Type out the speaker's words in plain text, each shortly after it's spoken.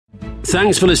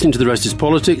Thanks for listening to The Rest is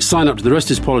Politics. Sign up to The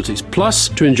Rest is Politics Plus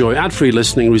to enjoy ad-free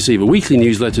listening, receive a weekly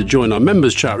newsletter, join our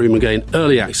members' chat room and gain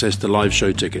early access to live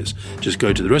show tickets. Just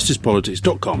go to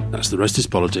therestispolitics.com. That's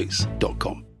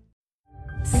therestispolitics.com.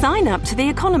 Sign up to The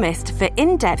Economist for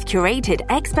in-depth curated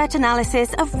expert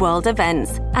analysis of world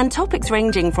events and topics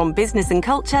ranging from business and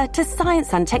culture to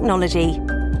science and technology.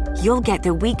 You'll get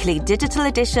the weekly digital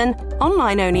edition,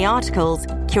 online-only articles,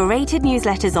 curated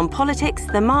newsletters on politics,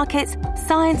 the markets,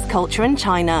 science, culture and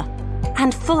China,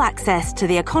 and full access to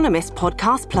The Economist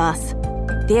Podcast Plus.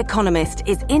 The Economist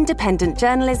is independent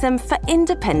journalism for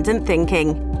independent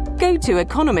thinking. Go to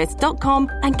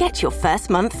economist.com and get your first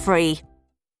month free.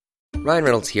 Ryan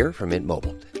Reynolds here from Mint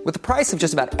Mobile. With the price of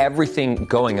just about everything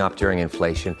going up during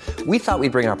inflation, we thought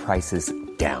we'd bring our prices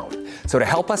down. So to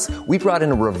help us, we brought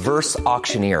in a reverse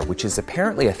auctioneer, which is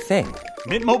apparently a thing.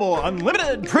 Mint Mobile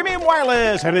Unlimited Premium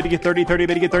Wireless. How to get 30, 30,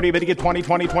 how to get 30, how to get 20,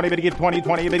 20, 20, how to get 20,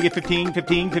 20, how to get 15,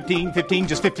 15, 15, 15,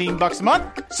 just $15 a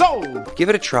month? Sold! Give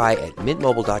it a try at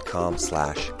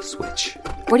mintmobile.com/switch.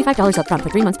 $45 up front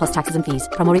for 3 months plus taxes and fees.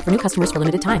 Promo rate for new customers for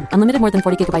limited time. Unlimited more than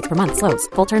 40 gigabytes per month. Slows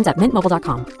full terms at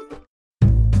mintmobile.com.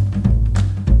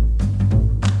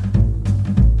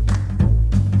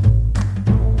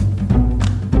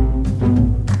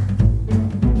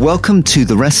 Welcome to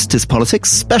The Rest is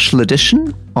Politics, special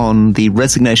edition on the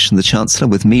resignation of the Chancellor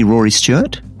with me, Rory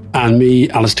Stewart. And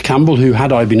me, Alistair Campbell, who,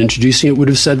 had I been introducing it, would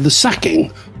have said the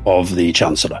sacking of the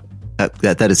Chancellor.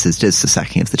 That is the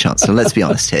sacking of the Chancellor. Let's be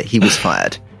honest here. He was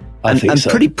fired. I think so.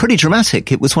 Pretty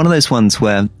dramatic. It was one of those ones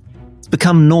where it's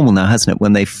become normal now, hasn't it?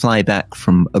 When they fly back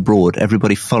from abroad,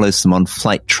 everybody follows them on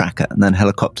flight tracker and then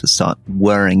helicopters start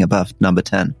whirring above number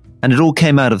 10. And it all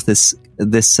came out of this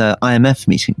IMF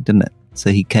meeting, didn't it? So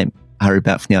he hurried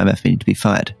back from the IMF meeting to be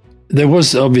fired. There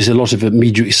was obviously a lot of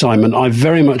immediate excitement. I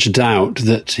very much doubt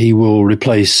that he will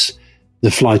replace the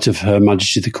flight of Her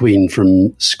Majesty the Queen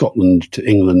from Scotland to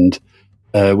England,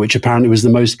 which apparently was the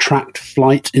most tracked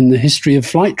flight in the history of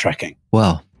flight tracking.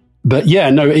 Wow. But yeah,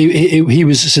 no, he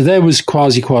was, so there was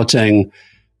Kwasi Kwarteng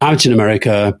out in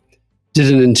America,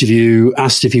 did an interview,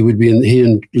 asked if he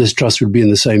and Liz Truss would be in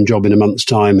the same job in a month's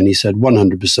time. And he said,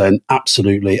 100%,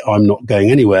 absolutely, I'm not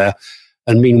going anywhere.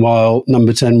 And meanwhile,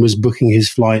 number 10 was booking his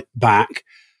flight back.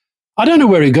 I don't know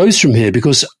where it goes from here,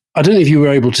 because I don't know if you were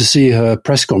able to see her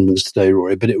press conference today,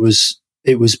 Rory, but it was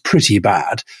pretty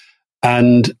bad.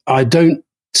 And I don't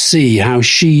see how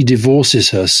she divorces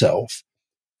herself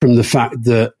from the fact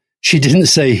that she didn't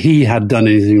say he had done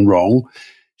anything wrong.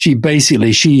 She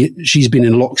basically, she's been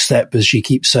in lockstep, as she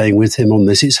keeps saying, with him on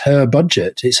this. It's her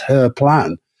budget. It's her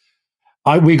plan.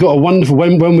 We got a wonderful,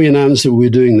 when we announced that we were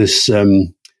doing this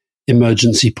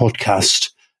emergency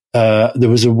podcast, there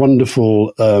was a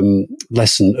wonderful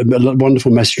lesson, a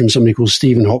wonderful message from somebody called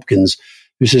Stephen Hopkins,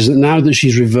 who says that now that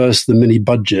she's reversed the mini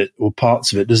budget or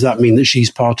parts of it, does that mean that she's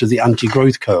part of the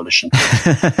anti-growth coalition?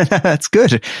 That's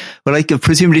good. Well,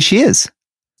 presumably she is.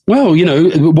 Well, you know,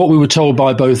 what we were told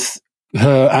by both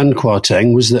her and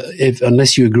Kwarteng was that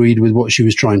unless you agreed with what she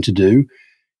was trying to do,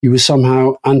 you were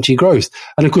somehow anti-growth.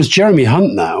 And of course, Jeremy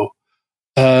Hunt now,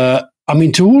 I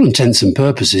mean, to all intents and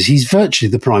purposes, he's virtually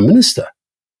the Prime Minister.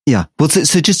 Yeah. Well,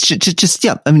 so just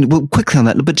yeah. I mean, well, quickly on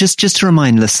that, but just to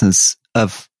remind listeners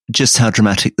of just how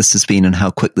dramatic this has been and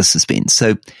how quick this has been.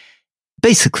 So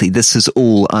basically, this has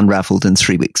all unraveled in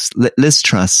 3 weeks. Liz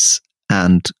Truss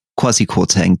and Kwasi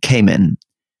Kwarteng came in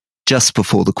just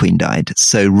before the Queen died.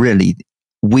 So really,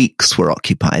 weeks were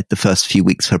occupied. The first few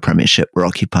weeks of her premiership were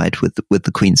occupied with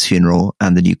the Queen's funeral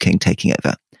and the new king taking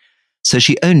over. So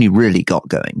she only really got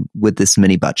going with this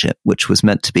mini budget, which was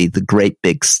meant to be the great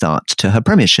big start to her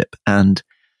premiership. And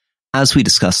as we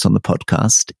discussed on the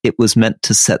podcast, it was meant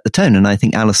to set the tone. And I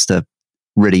think Alistair,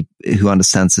 really, who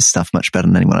understands this stuff much better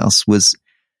than anyone else, was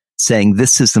saying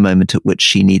this is the moment at which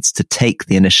she needs to take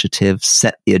the initiative,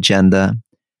 set the agenda.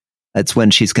 It's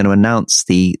when she's going to announce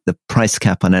the price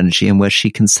cap on energy and where she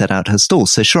can set out her stall.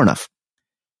 So sure enough,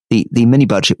 the mini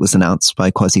budget was announced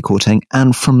by Kwasi Kwarteng,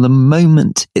 and from the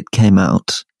moment it came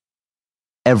out,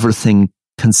 everything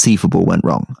conceivable went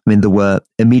wrong. I mean, there were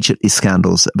immediately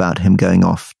scandals about him going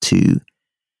off to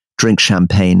drink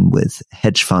champagne with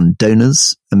hedge fund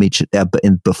donors immediately,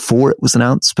 before it was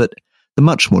announced. But the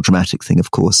much more dramatic thing,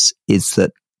 of course, is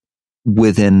that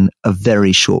within a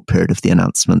very short period of the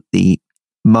announcement, the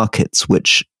markets,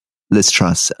 which Liz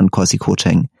Truss and Kwasi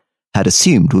Kwarteng had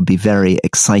assumed would be very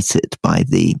excited by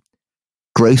the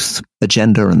growth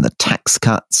agenda and the tax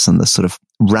cuts and the sort of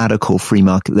radical free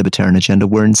market libertarian agenda,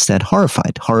 were instead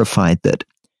horrified that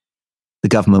the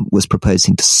government was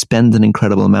proposing to spend an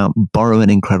incredible amount, borrow an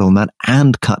incredible amount,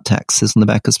 and cut taxes on the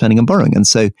back of spending and borrowing. And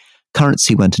so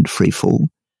currency went into free fall.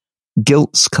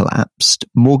 gilts collapsed,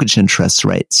 mortgage interest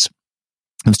rates.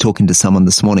 I was talking to someone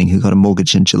this morning who got a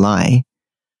mortgage in July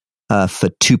for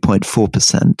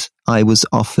 2.4%. I was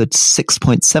offered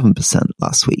 6.7%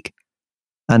 last week.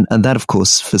 And that, of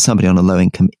course, for somebody on a low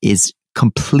income is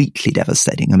completely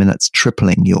devastating. I mean, that's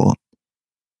tripling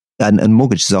and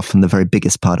mortgage is often the very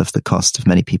biggest part of the cost of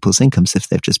many people's incomes if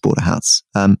they've just bought a house.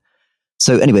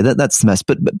 So anyway, that's the mess.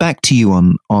 But back to you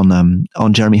on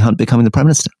Jeremy Hunt becoming the Prime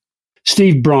Minister.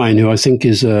 Steve Bryan, who I think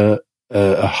is a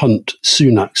Hunt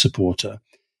Sunak supporter,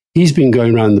 he's been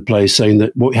going around the place saying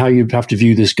that how you have to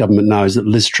view this government now is that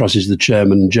Liz Truss is the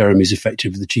chairman and Jeremy's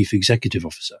effectively the chief executive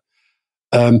officer.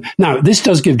 Now, this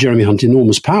does give Jeremy Hunt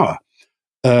enormous power.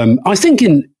 I think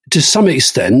to some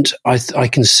extent, I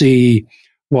can see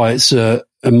why it's a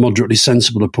moderately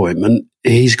sensible appointment.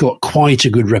 He's got quite a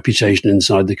good reputation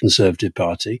inside the Conservative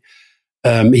Party.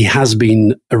 He has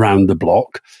been around the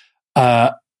block.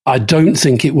 I don't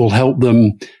think it will help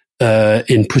them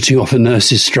in putting off a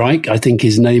nurses' strike. I think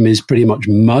his name is pretty much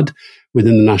mud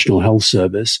within the National Health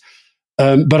Service.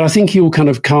 But I think he'll kind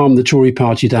of calm the Tory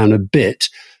party down a bit.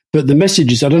 But the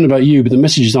messages, I don't know about you, but the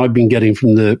messages I've been getting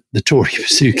from the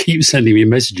Tories who keep sending me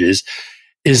messages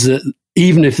is that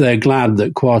even if they're glad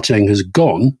that Kwarteng has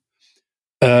gone,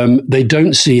 they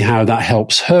don't see how that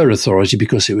helps her authority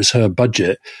because it was her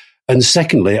budget. And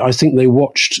secondly, I think they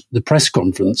watched the press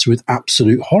conference with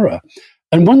absolute horror.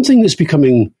 And one thing that's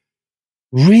becoming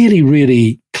really,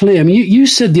 really clear, I mean, you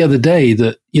said the other day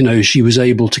that, she was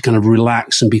able to kind of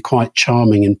relax and be quite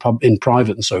charming in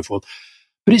private and so forth.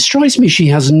 But it strikes me she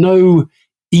has no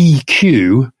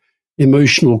EQ,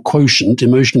 emotional quotient,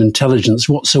 emotional intelligence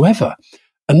whatsoever.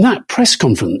 And that press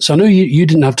conference, I know you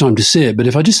didn't have time to see it, but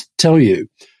if I just tell you,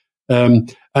 I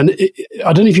don't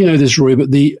know if you know this, Roy, but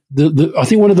I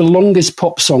think one of the longest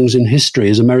pop songs in history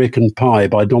is American Pie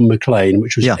by Don McLean,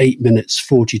 which was 8 minutes,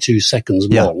 42 seconds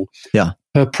long. Yeah.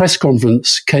 Her press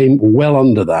conference came well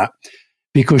under that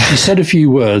because she said a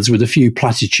few words with a few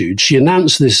platitudes. She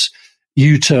announced this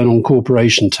U-turn on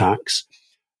corporation tax.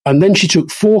 And then she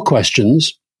took 4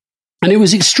 questions. And it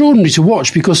was extraordinary to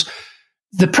watch because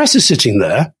the press is sitting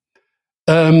there.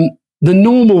 The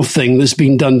normal thing that's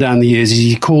been done down the years is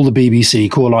you call the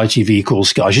BBC, call ITV, call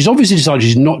Sky. She's obviously decided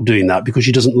she's not doing that because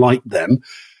she doesn't like them.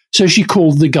 So she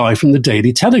called the guy from the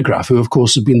Daily Telegraph, who, of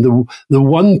course, has been the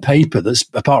one paper that's,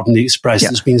 apart from the Express,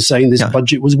 that's been saying this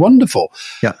budget was wonderful.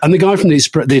 Yeah. And the guy from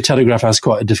the Telegraph asked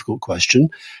quite a difficult question.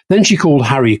 Then she called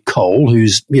Harry Cole,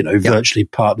 who's, virtually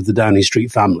part of the Downing Street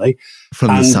family.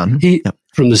 From the Sun.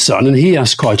 From the Sun, and he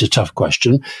asked quite a tough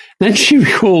question. Then she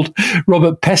called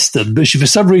Robert Peston, but she for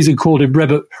some reason called him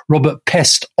Robert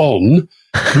Pest on,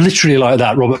 literally like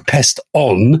that, Robert Pest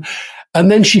on. And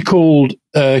then she called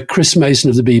Chris Mason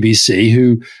of the BBC,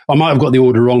 who I might have got the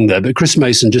order wrong there, but Chris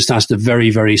Mason just asked a very,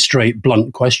 very straight,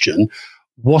 blunt question.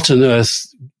 What on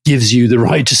earth gives you the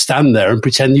right to stand there and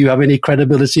pretend you have any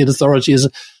credibility and authority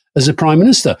as a prime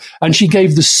minister? And she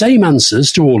gave the same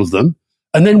answers to all of them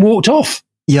and then walked off.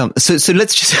 Yeah. So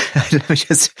let's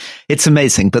just, it's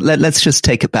amazing, but let's just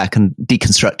take it back and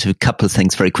deconstruct a couple of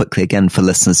things very quickly again for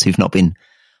listeners who've not been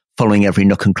following every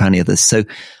nook and cranny of this. So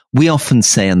we often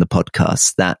say on the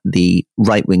podcast that the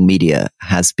right-wing media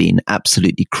has been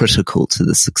absolutely critical to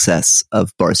the success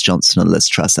of Boris Johnson and Liz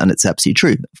Truss, and it's absolutely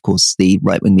true. Of course, the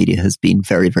right-wing media has been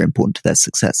very, very important to their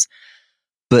success.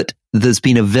 But there's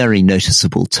been a very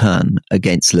noticeable turn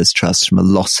against Liz Truss from a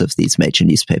lot of these major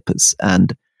newspapers.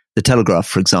 And the Telegraph,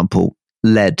 for example,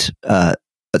 led,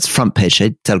 its front page,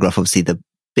 Telegraph, obviously the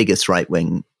biggest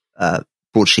right-wing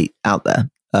broadsheet out there,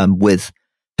 with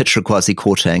picture of Kwasi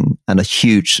Kwarteng and a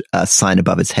huge sign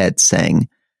above his head saying,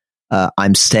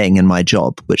 I'm staying in my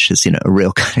job, which is, a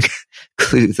real kind of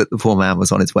clue that the poor man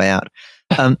was on his way out.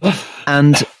 And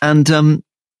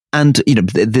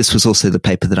this was also the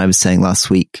paper that I was saying last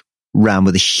week ran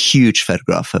with a huge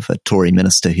photograph of a Tory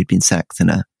minister who'd been sacked in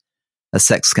a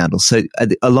sex scandal. So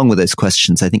along with those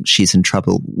questions, I think she's in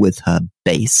trouble with her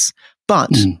base.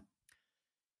 But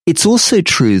it's also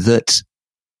true that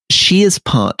she is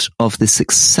part of this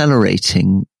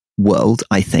accelerating world,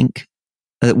 I think.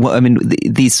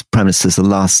 These prime ministers are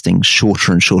lasting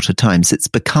shorter and shorter times. It's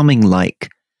becoming like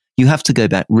you have to go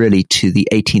back really to the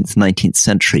 18th, 19th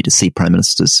century to see prime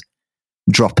ministers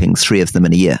dropping 3 of them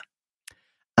in a year.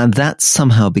 And that's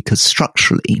somehow because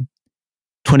structurally,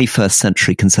 21st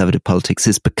century conservative politics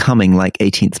is becoming like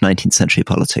 18th, 19th century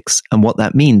politics. And what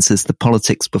that means is the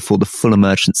politics before the full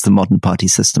emergence of the modern party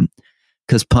system,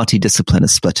 because party discipline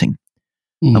is splitting.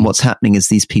 And what's happening is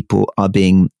these people are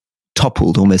being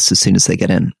toppled almost as soon as they get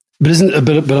in. But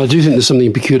I do think there's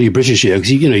something peculiarly British here,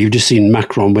 because you've just seen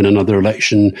Macron win another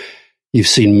election. You've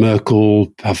seen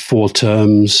Merkel have 4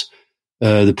 terms.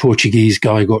 The Portuguese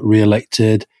guy got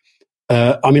re-elected.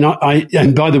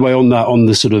 And by the way, on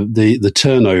the sort of the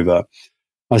turnover,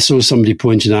 I saw somebody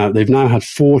pointing out they've now had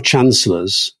 4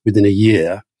 chancellors within a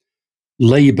year.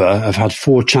 Labour have had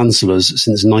 4 chancellors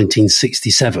since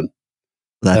 1967.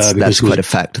 That's quite a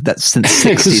fact. That's since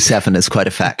 67 is quite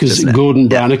a fact. Because Gordon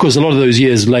Brown, of course, a lot of those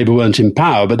years Labour weren't in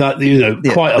power, but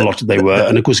quite a lot they were.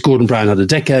 And of course, Gordon Brown had a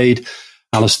decade.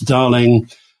 Alistair Darling.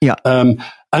 Yeah. And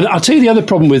I'll tell you the other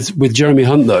problem with Jeremy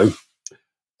Hunt, though,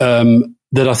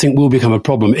 that I think will become a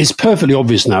problem. It's perfectly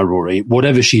obvious now, Rory,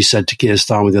 whatever she said to Keir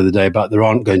Starmer the other day about there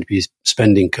aren't going to be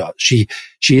spending cuts. She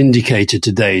indicated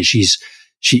today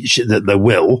that there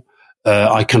will.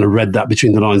 I kind of read that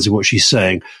between the lines of what she's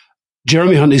saying.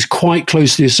 Jeremy Hunt is quite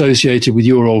closely associated with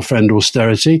your old friend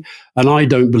austerity, and I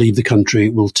don't believe the country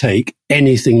will take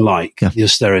anything like the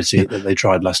austerity that they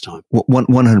tried last time.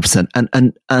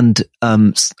 100%. And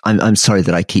I'm sorry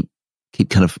that I keep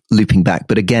kind of looping back,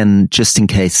 but again, just in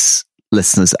case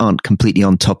listeners aren't completely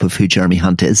on top of who Jeremy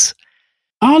Hunt is.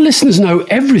 Our listeners know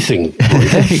everything.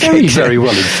 They're very, very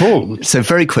well informed. So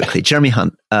very quickly, Jeremy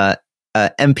Hunt,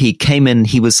 MP, came in.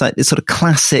 He was like this sort of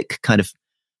classic kind of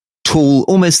tall,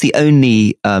 almost the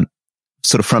only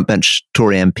sort of front bench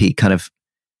Tory MP, kind of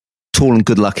tall and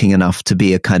good looking enough to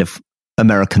be a kind of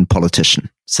American politician.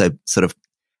 So sort of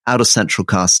out of central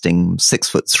casting,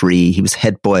 6'3". He was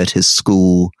head boy at his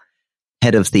school,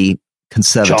 head of the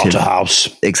Conservative Charterhouse.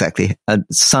 Exactly.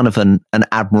 Son of an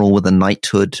admiral with a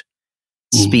knighthood.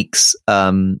 Speaks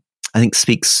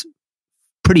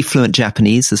pretty fluent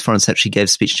Japanese. As Foreign Secretary, gave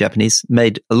speech in Japanese.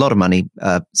 Made a lot of money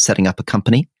setting up a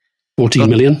company. 14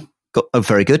 million.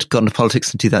 Very good. Got into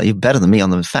politics in 2000. You're better than me on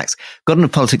the facts. Got into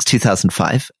politics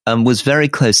 2005. Was very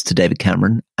close to David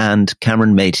Cameron, and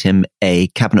Cameron made him a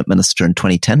cabinet minister in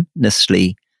 2010.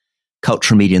 Initially,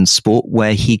 culture, media, and sport,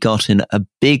 where he got in a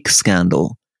big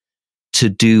scandal to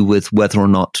do with whether or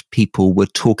not people were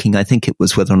talking. I think it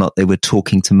was whether or not they were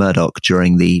talking to Murdoch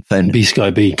during the phone.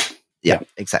 B-Sky B. Yeah,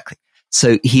 exactly.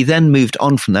 So he then moved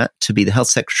on from that to be the health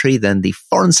secretary, then the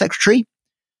foreign secretary.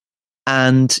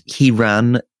 And he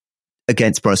ran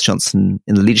against Boris Johnson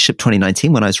in the leadership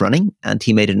 2019 when I was running, and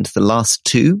he made it into the last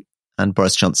 2, and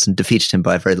Boris Johnson defeated him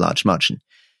by a very large margin.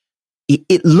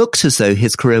 It looked as though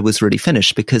his career was really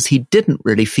finished because he didn't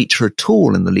really feature at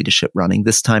all in the leadership running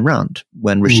this time round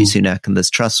when Rishi Sunak and Liz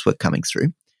Truss were coming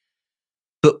through.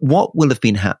 But what will have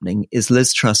been happening is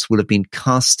Liz Truss will have been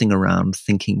casting around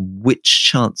thinking, which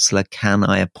chancellor can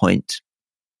I appoint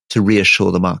to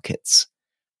reassure the markets?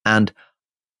 And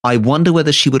I wonder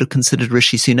whether she would have considered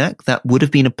Rishi Sunak. That would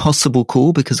have been a possible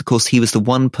call because, of course, he was the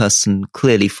one person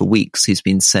clearly for weeks who's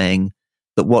been saying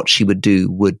that what she would do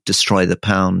would destroy the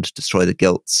pound, destroy the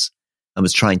gilts, and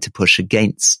was trying to push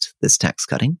against this tax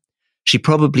cutting. She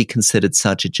probably considered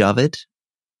Sajid Javid,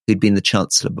 who'd been the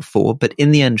chancellor before, but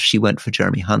in the end she went for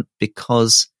Jeremy Hunt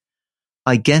because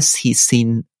I guess he's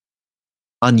seen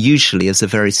unusually as a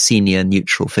very senior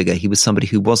neutral figure. He was somebody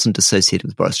who wasn't associated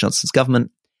with Boris Johnson's government.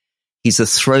 He's a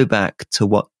throwback to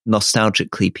what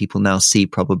nostalgically people now see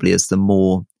probably as the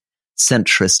more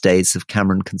centrist days of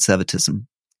Cameron conservatism.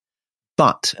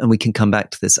 But, and we can come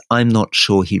back to this, I'm not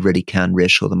sure he really can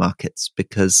reassure the markets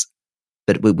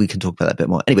but we can talk about that a bit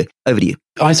more. Anyway, over to you.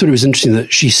 I thought it was interesting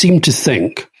that she seemed to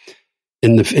think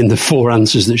in the 4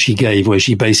 answers that she gave, where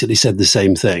she basically said the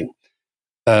same thing.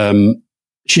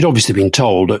 She'd obviously been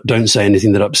told, don't say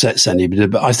anything that upsets anybody,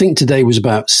 but I think today was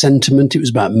about sentiment, it was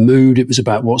about mood, it was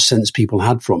about what sense people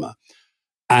had from her.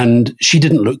 And she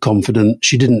didn't look confident,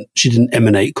 she didn't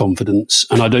emanate confidence,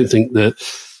 and I don't think that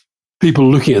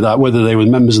people looking at that, whether they were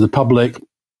members of the public,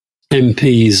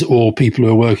 MPs, or people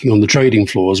who are working on the trading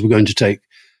floors, were going to take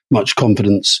much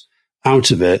confidence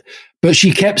out of it. But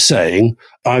she kept saying,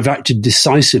 I've acted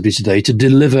decisively today to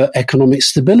deliver economic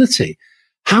stability.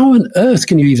 How on earth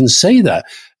can you even say that?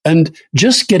 And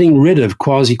just getting rid of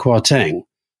Kwasi Kwarteng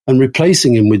and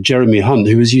replacing him with Jeremy Hunt,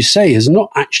 who, as you say, has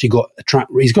not actually got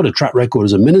he's got a track record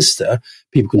as a minister.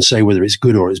 People can say whether it's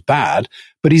good or it's bad,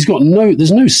 but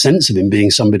there's no sense of him being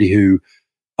somebody who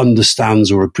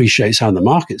understands or appreciates how the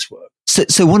markets work.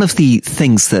 So one of the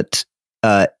things that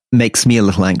makes me a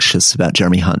little anxious about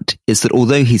Jeremy Hunt is that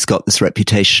although he's got this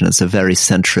reputation as a very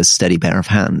centrist, steady pair of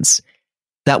hands,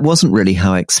 that wasn't really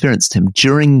how I experienced him.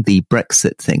 During the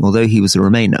Brexit thing, although he was a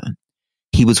Remainer,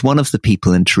 he was one of the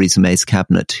people in Theresa May's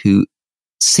cabinet who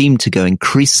seemed to go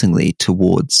increasingly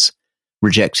towards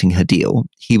rejecting her deal.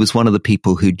 He was one of the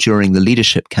people who, during the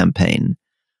leadership campaign,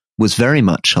 was very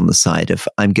much on the side of,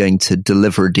 I'm going to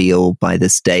deliver a deal by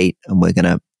this date and we're going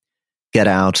to get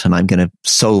out and I'm going to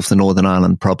solve the Northern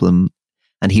Ireland problem.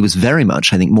 And he was very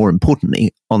much, I think more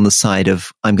importantly, on the side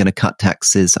of, I'm going to cut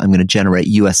taxes, I'm going to generate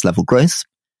US level growth,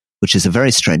 which is a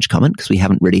very strange comment because we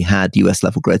haven't really had US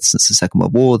level growth since the Second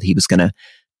World War. He was going to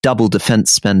double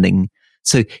defense spending.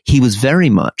 So he was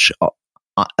very much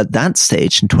at that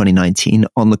stage in 2019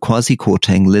 on the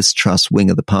Kwarteng Liz Truss wing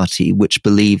of the party, which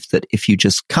believed that if you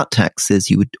just cut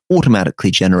taxes, you would automatically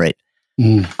generate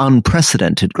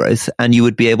unprecedented growth and you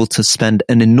would be able to spend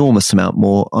an enormous amount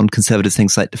more on conservative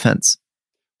things like defense.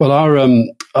 Well,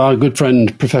 our good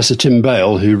friend, Professor Tim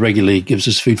Bale, who regularly gives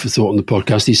us food for thought on the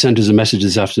podcast, he sent us a message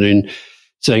this afternoon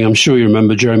saying, I'm sure you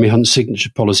remember Jeremy Hunt's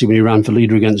signature policy when he ran for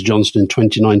leader against Johnson in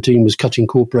 2019 was cutting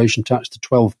corporation tax to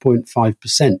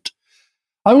 12.5%.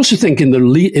 I also think in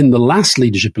the last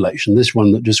leadership election, this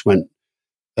one that just went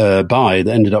by,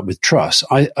 that ended up with Truss,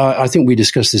 I think we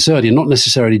discussed this earlier, not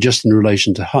necessarily just in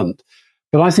relation to Hunt,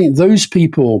 but I think those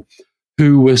people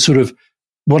who were sort of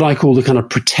what I call the kind of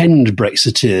pretend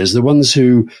Brexiteers, the ones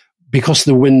who, because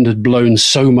the wind had blown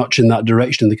so much in that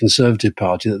direction in the Conservative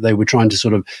Party that they were trying to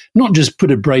sort of not just put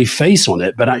a brave face on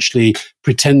it, but actually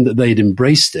pretend that they'd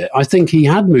embraced it. I think he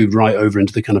had moved right over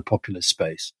into the kind of populist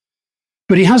space.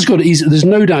 But he has got, there's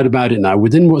no doubt about it now,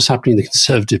 within what's happening in the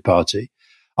Conservative Party.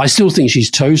 I still think she's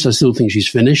toast. I still think she's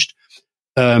finished.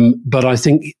 But I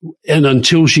think, and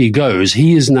until she goes,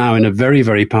 he is now in a very,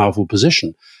 very powerful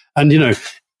position. And, you know,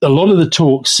 a lot of the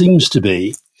talk seems to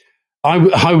be,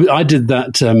 I did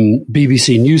that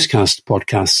BBC Newscast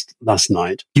podcast last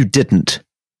night. You didn't.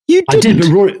 I did,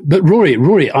 but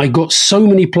Rory, I got so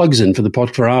many plugs in for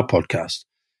our podcast.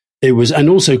 It was, and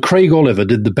also Craig Oliver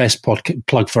did the best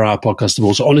plug for our podcast of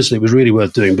all. So honestly, it was really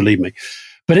worth doing, believe me.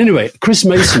 But anyway, Chris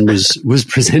Mason was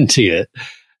presenting it,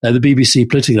 the BBC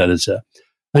political editor,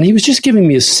 and he was just giving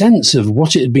me a sense of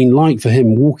what it had been like for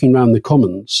him walking around the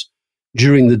Commons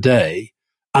during the day,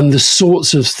 and the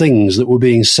sorts of things that were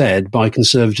being said by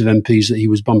Conservative MPs that he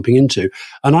was bumping into.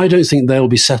 And I don't think they'll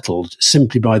be settled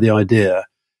simply by the idea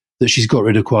that she's got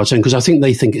rid of Kwarteng, because I think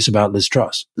they think it's about Liz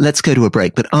Truss. Let's go to a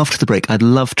break. But after the break, I'd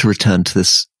love to return to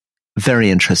this very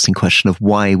interesting question of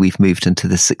why we've moved into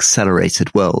this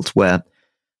accelerated world where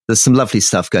there's some lovely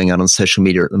stuff going on social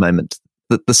media at the moment.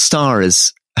 The Star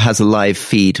has a live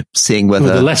feed seeing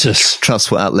whether the lettuce.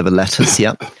 Truss will outlive a lettuce.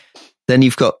 Yep. Then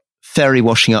you've got fairy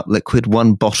washing up liquid.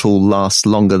 One bottle lasts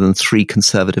longer than 3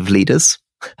 Conservative leaders.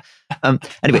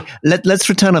 Anyway, let's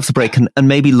return after the break and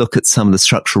maybe look at some of the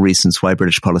structural reasons why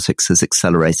British politics has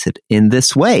accelerated in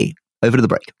this way. Over to the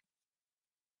break.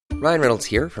 Ryan Reynolds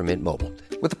here from Mint Mobile.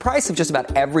 With the price of just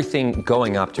about everything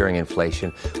going up during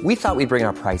inflation, we thought we'd bring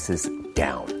our prices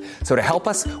down. So to help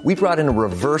us, we brought in a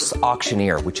reverse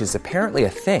auctioneer, which is apparently a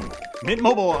thing. Mint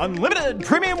Mobile Unlimited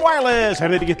Premium Wireless. How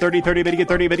to get 30, 30, bit to get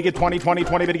 30, bit to get 20, 20,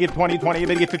 20, bit to get 20, 20,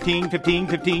 bit to get 15, 15,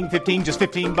 15, 15, just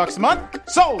 $15 a month?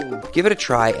 Sold! Give it a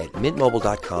try at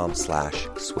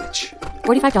mintmobile.com/switch.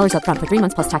 $45 up front for 3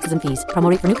 months plus taxes and fees. Promo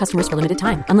rate for new customers for limited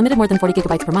time. Unlimited more than 40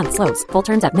 gigabytes per month slows. Full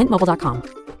terms at mintmobile.com.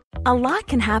 A lot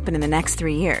can happen in the next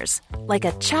 3 years. Like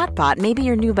a chatbot may be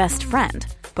your new best friend.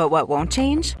 But what won't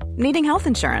change? Needing health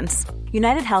insurance.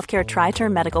 United Healthcare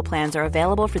Tri-Term Medical Plans are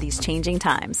available for these changing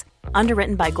times.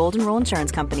 Underwritten by Golden Rule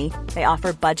Insurance Company, they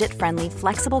offer budget-friendly,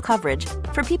 flexible coverage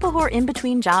for people who are in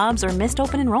between jobs or missed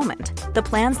open enrollment. The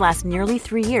plans last nearly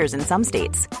 3 years in some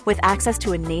states, with access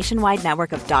to a nationwide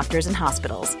network of doctors and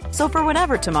hospitals. So for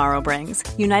whatever tomorrow brings,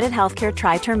 United Healthcare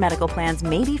Tri-Term Medical Plans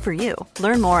may be for you.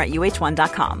 Learn more at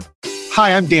uh1.com.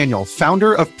 Hi, I'm Daniel,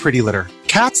 founder of Pretty Litter.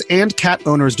 Cats and cat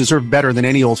owners deserve better than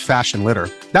any old-fashioned litter.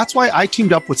 That's why I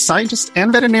teamed up with scientists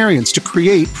and veterinarians to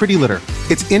create Pretty Litter.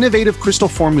 Its innovative crystal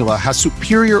formula has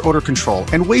superior odor control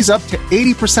and weighs up to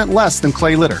 80% less than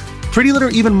clay litter. Pretty Litter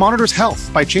even monitors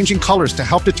health by changing colors to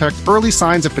help detect early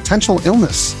signs of potential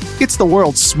illness. It's the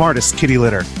world's smartest kitty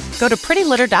litter. Go to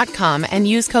prettylitter.com and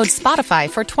use code SPOTIFY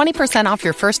for 20% off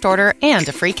your first order and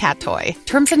a free cat toy.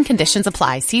 Terms and conditions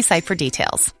apply. See site for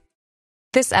details.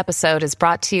 This episode is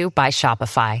brought to you by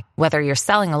Shopify. Whether you're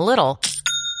selling a little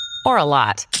or a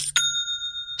lot,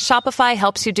 Shopify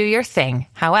helps you do your thing,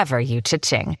 however you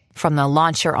cha-ching. From the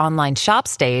launch your online shop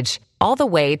stage, all the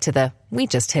way to the we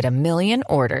just hit 1 million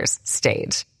orders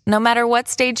stage. No matter what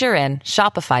stage you're in,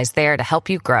 Shopify's there to help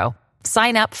you grow.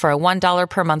 Sign up for a $1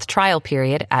 per month trial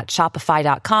period at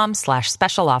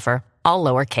shopify.com/special offer, all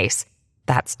lowercase.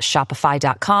 That's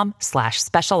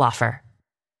shopify.com/special offer.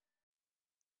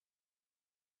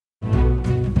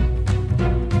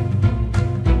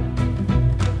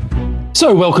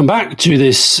 So welcome back to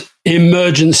this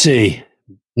emergency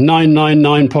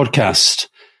 999 podcast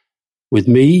with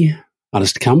me,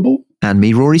 Alistair Campbell. And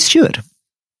me, Rory Stewart.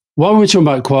 While we were talking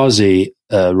about Kwasi,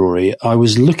 Rory, I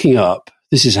was looking up,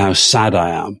 this is how sad I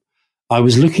am. I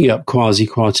was looking up Kwasi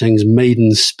Kwarteng's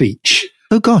maiden speech.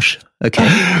 Oh, gosh. Okay.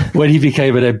 When he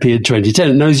became an MP in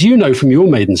 2010. Now, as you know from your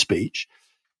maiden speech,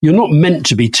 you're not meant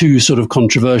to be too sort of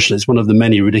controversial. It's one of the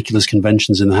many ridiculous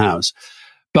conventions in the House.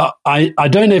 But I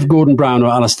don't know if Gordon Brown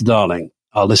or Alistair Darling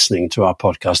are listening to our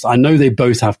podcast. I know they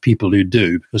both have people who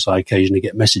do, because I occasionally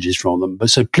get messages from them. But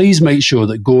so please make sure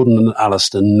that Gordon and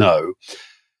Alistair know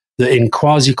that in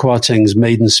Kwasi Kwarteng's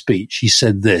maiden speech, he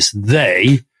said this: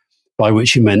 they, by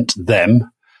which he meant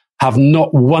them, have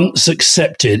not once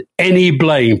accepted any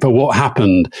blame for what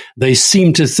happened. They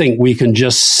seem to think we can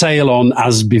just sail on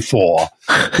as before,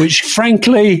 which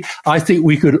frankly, I think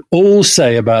we could all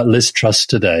say about Liz Truss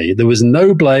today. There was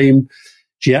no blame.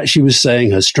 She actually was saying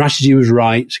her strategy was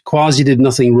right. Kwasi did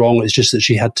nothing wrong. It's just that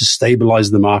she had to stabilize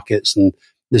the markets, and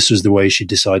this was the way she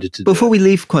decided to do it. Before we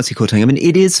leave Kwasi Kwarteng, I mean,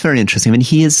 it is very interesting. I mean,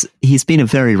 he's been a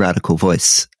very radical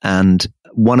voice, and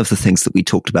one of the things that we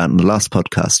talked about in the last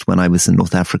podcast when I was in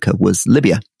North Africa was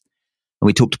Libya. And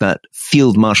we talked about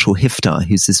Field Marshal Hiftar,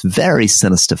 who's this very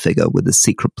sinister figure with the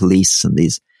secret police and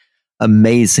these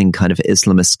amazing kind of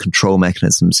Islamist control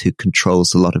mechanisms who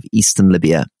controls a lot of eastern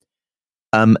Libya.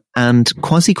 And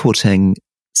Kwasi Kwarteng,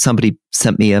 somebody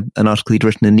sent me an article he'd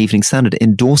written in the Evening Standard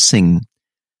endorsing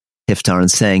Hiftar and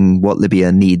saying what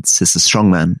Libya needs is a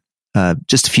strongman,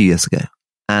 just a few years ago.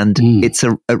 And it's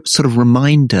a sort of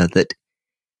reminder that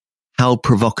how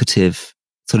provocative,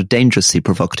 sort of dangerously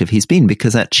provocative he's been,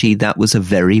 because actually that was a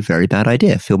very, very bad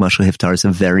idea. Field Marshal Hiftar is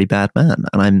a very bad man,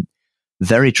 and I'm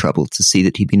very troubled to see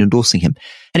that he'd been endorsing him.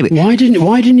 Anyway, why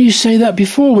didn't you say that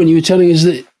before when you were telling us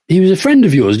that he was a friend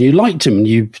of yours and you liked him and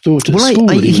you thought at school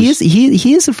that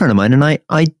he is a friend of mine, and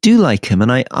I do like him,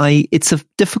 and I it's a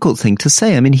difficult thing to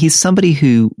say. I mean, he's somebody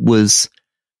who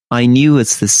I knew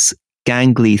as this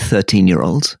gangly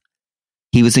 13-year-old.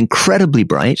 He was incredibly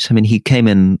bright. I mean, he came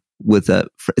in with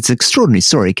it's an extraordinary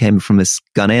story. He came from this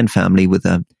Ghanaian family with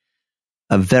a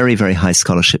very, very high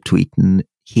scholarship to Eton.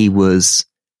 He was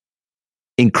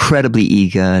incredibly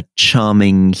eager,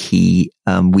 charming. We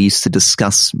used to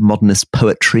discuss modernist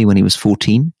poetry when he was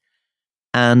 14.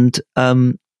 And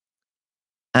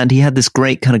he had this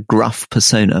great kind of gruff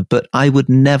persona, but I would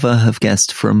never have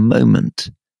guessed for a moment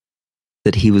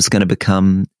that he was going to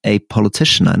become a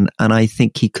politician. And I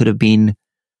think he could have been,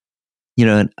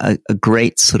 a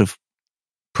great sort of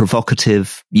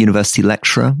provocative university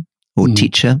lecturer or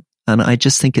teacher. And I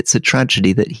just think it's a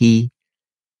tragedy that he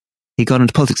got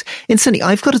into politics. Incidentally,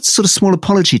 I've got a sort of small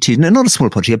apology to you. No, not a small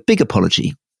apology, a big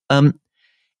apology.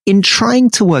 In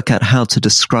trying to work out how to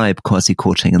describe Kwasi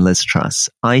Kwarteng and Liz Truss,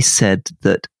 I said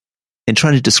that in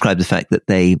trying to describe the fact that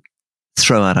they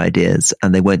throw out ideas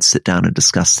and they won't sit down and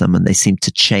discuss them, and they seem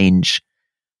to change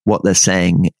what they're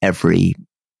saying every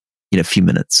few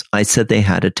minutes, I said they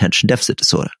had attention deficit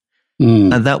disorder.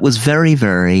 And that was very,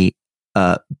 very,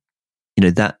 that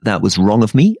was wrong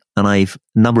of me. And a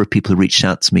number of people who reached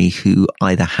out to me who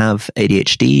either have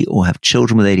ADHD or have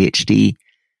children with ADHD,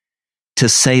 to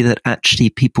say that actually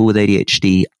people with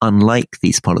ADHD, unlike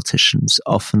these politicians,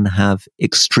 often have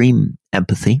extreme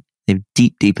empathy. They have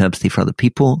deep, deep empathy for other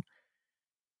people,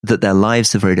 that their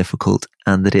lives are very difficult,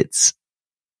 and that it's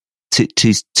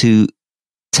to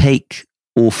take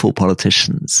awful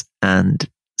politicians and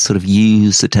sort of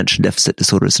use attention deficit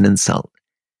disorder as an insult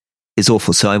is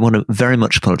awful. So I want to very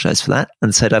much apologize for that,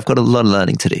 and said I've got a lot of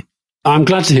learning to do. I'm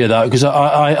glad to hear that, because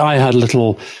I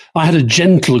had a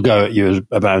gentle go at you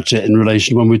about it in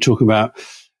relation when we were talking about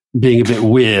being a bit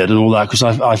weird and all that, because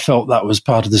I felt that was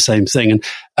part of the same thing.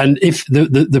 And if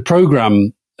the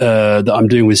program that I'm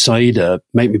doing with Saida,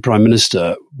 Make Me Prime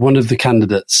Minister, one of the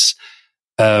candidates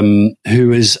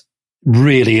who is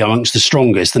really amongst the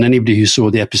strongest, and anybody who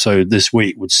saw the episode this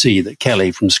week would see that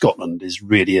Kelly from Scotland is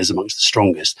amongst the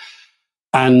strongest,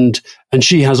 and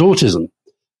she has autism,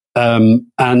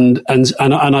 and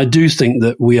I do think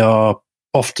that we are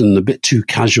often a bit too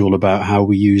casual about how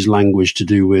we use language to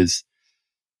do with,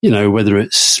 whether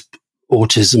it's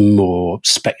autism or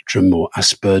spectrum or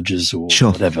Asperger's or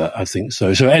whatever. I think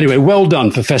so. So anyway, well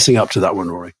done for fessing up to that one,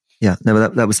 Rory. Yeah, no,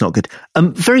 that was not good.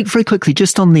 Very, very quickly,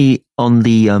 just on the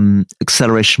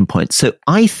acceleration point. So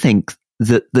I think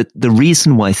that the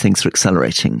reason why things are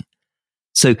accelerating.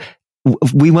 So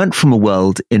we went from a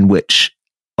world in which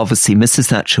obviously Mrs.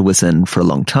 Thatcher was in for a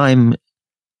long time,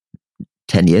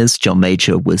 10 years. John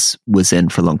Major was in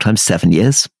for a long time, 7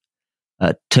 years.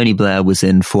 Tony Blair was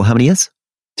in for how many years?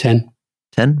 10,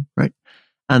 right?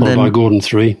 And then by Gordon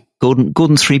 3.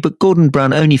 Gordon 3, but Gordon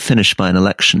Brown only finished by an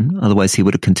election. Otherwise, he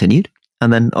would have continued.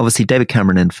 And then obviously David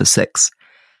Cameron in for 6.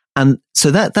 And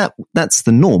so that's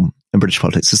the norm in British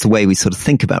politics. It's the way we sort of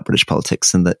think about British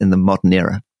politics in the modern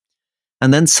era.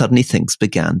 And then suddenly things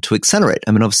began to accelerate.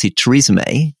 I mean, obviously, Theresa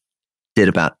May did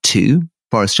about 2.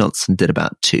 Boris Johnson did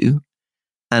about 2.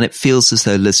 And it feels as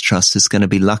though Liz Truss is going to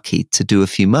be lucky to do a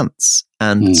few months.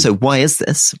 And so why is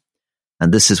this?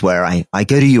 And this is where I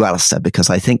go to you, Alistair, because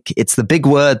I think it's the big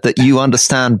word that you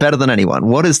understand better than anyone.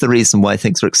 What is the reason why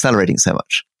things are accelerating so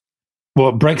much?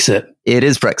 Well, Brexit. It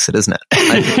is Brexit, isn't it?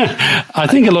 I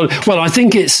think a lot. Well, I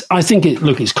think it's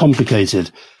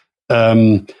complicated.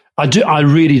 I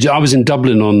really do. I was in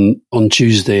Dublin on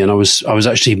Tuesday, and I was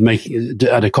actually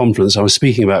at a conference. I was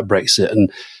speaking about Brexit,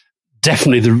 and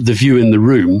definitely the view in the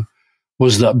room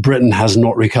was that Britain has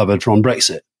not recovered from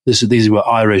Brexit. These were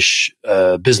Irish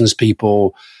business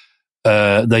people.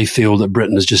 They feel that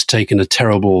Britain has just taken a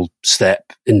terrible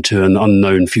step into an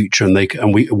unknown future,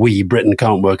 and we Britain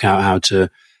can't work out how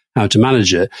to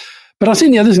manage it. But I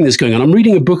think the other thing that's going on, I'm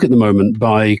reading a book at the moment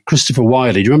by Christopher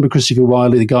Wiley. Do you remember Christopher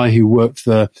Wiley, the guy who worked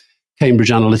for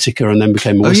Cambridge Analytica and then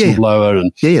became a whistleblower?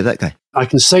 And yeah, that guy. I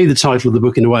can say the title of the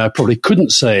book in a way I probably couldn't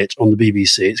say it on the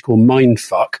BBC. It's called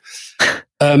Mindfuck.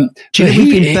 Do you know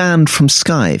we've been banned from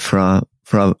Sky for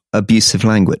our abusive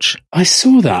language? I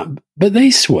saw that, but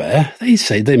they swear.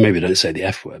 They maybe don't say the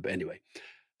F word, but anyway.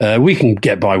 We can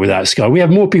get by without Sky. We have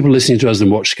more people listening to us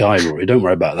than watch Sky, Rory. Don't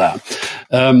worry about that.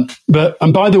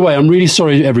 And by the way, I'm really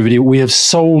sorry, everybody. We have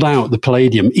sold out the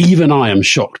Palladium. Even I am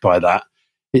shocked by that.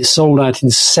 It's sold out in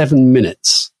 7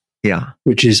 minutes. Yeah.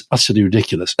 Which is utterly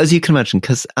ridiculous. As you can imagine,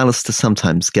 because Alistair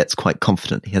sometimes gets quite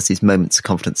confident. He has these moments of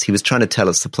confidence. He was trying to tell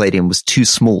us the Palladium was too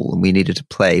small and we needed to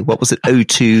play, what was it,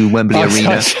 O2 Wembley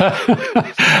Arena?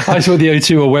 I saw the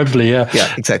O2 or Wembley, yeah.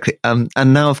 Yeah, exactly. And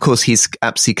now, of course, he's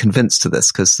absolutely convinced of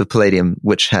this because the Palladium,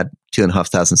 which had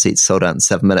 2,500 seats, sold out in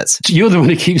 7 minutes. You're the one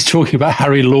who keeps talking about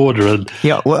Harry Lauder and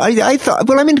yeah. Well, I thought.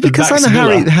 Well, I mean, because I'm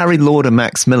a Harry Lauder,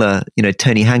 Max Miller,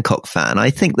 Tony Hancock fan.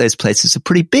 I think those places are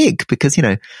pretty big because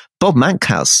Bob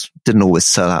Mankhouse didn't always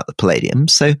sell out the Palladium,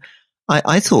 so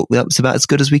I thought that was about as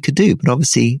good as we could do. But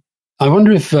obviously, I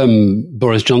wonder if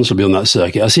Boris Johnson will be on that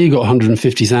circuit. I see he got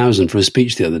 150,000 for a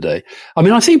speech the other day. I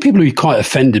mean, I think people will be quite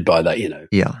offended by that.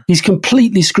 Yeah, he's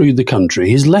completely screwed the country.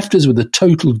 He's left us with a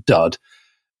total dud.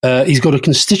 He's got a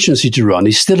constituency to run.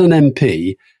 He's still an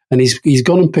MP, and he's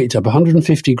gone and picked up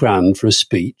 150 grand for a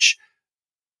speech,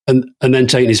 and then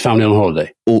taken his family on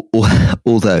holiday.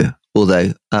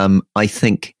 Although, I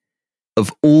think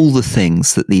of all the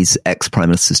things that these ex-prime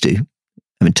ministers do,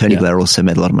 I mean, Tony Blair also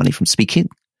made a lot of money from speaking,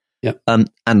 and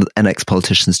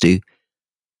ex-politicians do.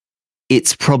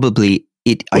 It's probably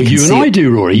it. Well, you and I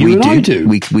do, Rory. You and I do.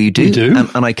 We do.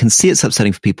 And I can see it's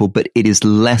upsetting for people, but it is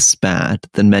less bad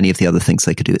than many of the other things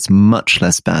they could do. It's much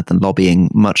less bad than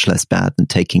lobbying, much less bad than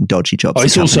taking dodgy jobs. Oh,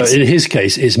 it's also, in his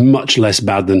case, it's much less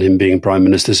bad than him being prime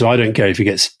minister. So I don't care if he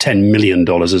gets $10 million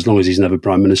as long as he's never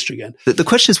prime minister again. The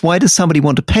question is, why does somebody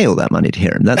want to pay all that money to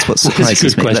hear him? That's what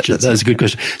surprises me. That's a good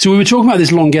question. So we were talking about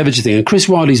this longevity thing, and Chris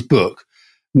Wiley's book,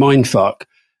 Mindfuck,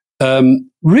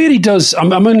 really does.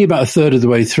 I'm only about a third of the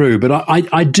way through, but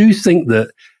I do think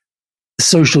that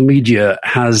social media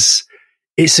it's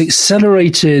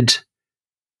accelerated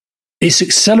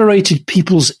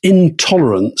people's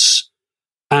intolerance,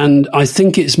 and I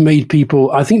think it's made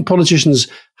people. I think politicians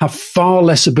have far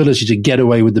less ability to get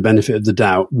away with the benefit of the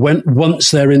doubt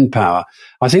once they're in power.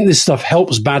 I think this stuff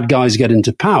helps bad guys get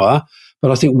into power,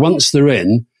 but I think once they're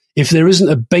in, if there isn't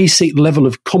a basic level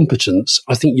of competence,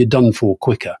 I think you're done for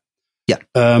quicker. Yeah.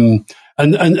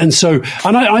 So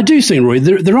I do think, Roy,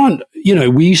 there aren't,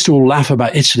 we used to all laugh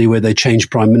about Italy where they change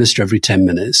prime minister every 10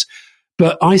 minutes.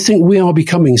 But I think we are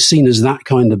becoming seen as that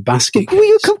kind of basket. Well,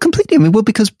 you completely. I mean,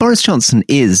 because Boris Johnson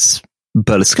is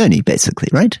Berlusconi, basically,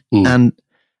 right?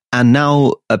 And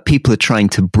now people are trying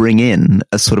to bring in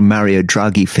a sort of Mario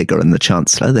Draghi figure in the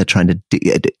Chancellor. They're trying to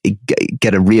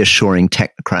get a reassuring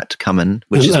technocrat to come in,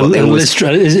 which is what they always...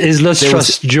 Is Liz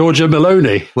Truss Giorgia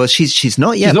Meloni? Well, she's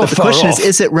not yet, but the question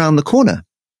is it round the corner?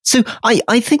 So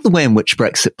I think the way in which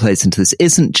Brexit plays into this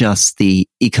isn't just the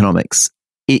economics.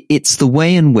 It's the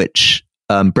way in which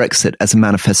Brexit, as a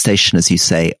manifestation, as you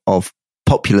say, of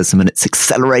populism and its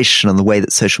acceleration and the way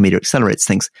that social media accelerates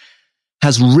things,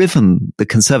 has riven the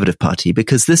Conservative Party,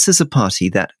 because this is a party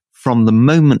that from the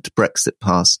moment Brexit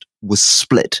passed was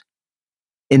split.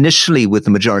 Initially with the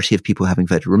majority of people having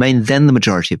voted Remain, then the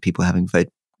majority of people having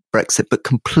voted Brexit, but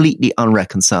completely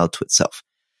unreconciled to itself.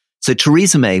 So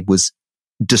Theresa May was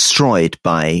destroyed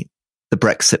by the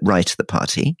Brexit right of the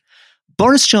party.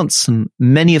 Boris Johnson,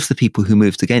 many of the people who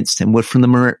moved against him were from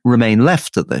the Remain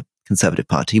left of the Conservative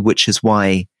Party, which is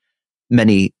why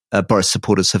many Boris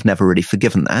supporters have never really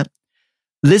forgiven that.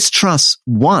 Liz Truss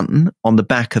won on the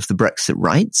back of the Brexit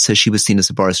right, so she was seen as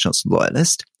a Boris Johnson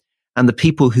loyalist. And the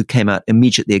people who came out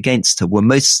immediately against her were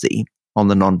mostly on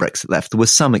the non-Brexit left. There were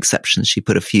some exceptions. She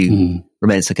put a few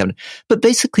Remainers in the cabinet. But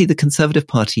basically, the Conservative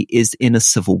Party is in a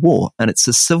civil war, and it's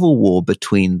a civil war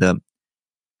between the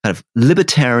kind of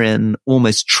libertarian,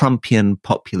 almost Trumpian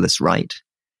populist right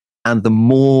and the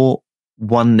more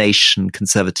one nation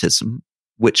conservatism,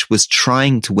 which was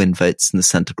trying to win votes in the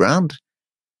centre ground,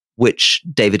 which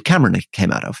David Cameron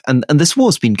came out of. And this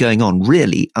war's been going on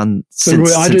really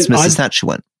since Mrs. Thatcher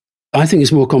went. I think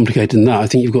it's more complicated than that. I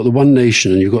think you've got the one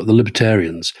nation and you've got the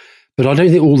libertarians. But I don't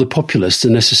think all the populists are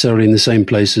necessarily in the same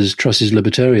place as Truss's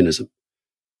libertarianism.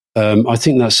 I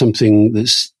think that's something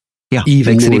that's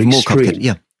even more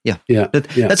complicated.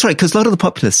 That's right, because a lot of the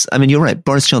populists, I mean, you're right,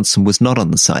 Boris Johnson was not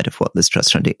on the side of what Liz Truss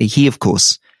tried to do. He, of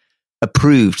course,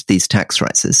 approved these tax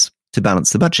rises to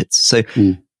balance the budgets. So,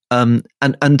 and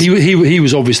he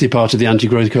was obviously part of the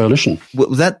anti-growth coalition. Well,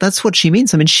 that's what she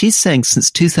means. I mean, she's saying since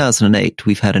 2008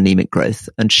 we've had anemic growth,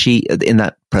 and she in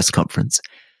that press conference,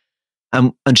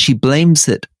 and she blames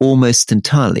it almost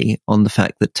entirely on the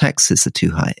fact that taxes are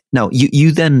too high. Now,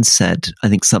 you then said, I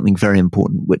think, something very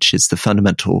important, which is the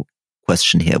fundamental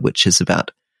question here, which is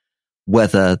about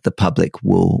whether the public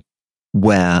will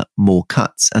wear more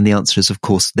cuts, and the answer is, of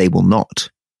course, they will not.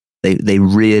 They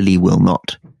really will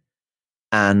not.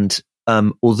 And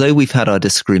although we've had our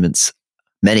disagreements,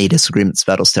 many disagreements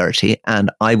about austerity, and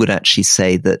I would actually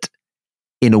say that,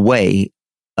 in a way,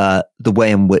 the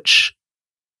way in which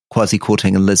Kwasi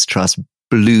Kwarteng and Liz Truss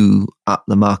blew up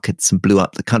the markets and blew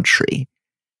up the country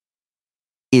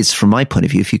is, from my point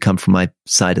of view, if you come from my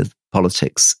side of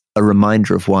politics, a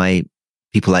reminder of why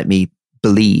people like me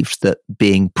believed that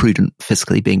being prudent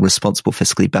fiscally, being responsible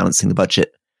fiscally, balancing the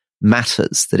budget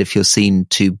matters, that if you're seen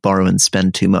to borrow and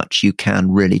spend too much, you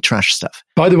can really trash stuff.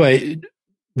 By the way,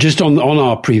 just on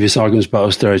our previous arguments about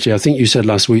austerity, I think you said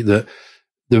last week that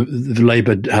the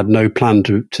Labour had no plan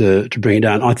to bring it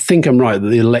down. I think I'm right that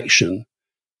the election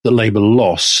that Labour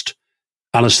lost,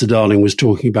 Alistair Darling was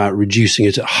talking about reducing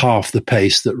it at half the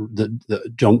pace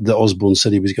that Osborne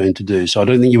said he was going to do. So I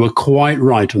don't think you were quite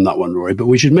right on that one, Rory. But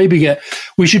we should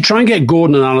try and get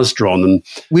Gordon and Alistair on, and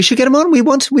we should get them on. We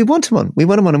want them on.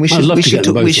 And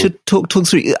we should talk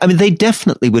through. I mean, they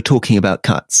definitely were talking about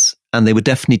cuts, and they were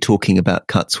definitely talking about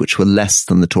cuts which were less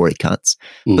than the Tory cuts,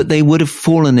 but they would have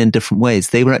fallen in different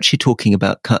ways. They were actually talking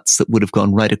about cuts that would have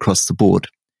gone right across the board.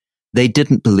 They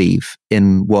didn't believe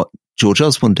in what George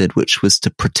Osborne did, which was to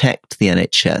protect the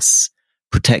NHS,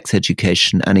 protect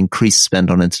education, and increase spend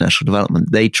on international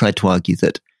development. They tried to argue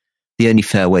that the only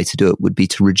fair way to do it would be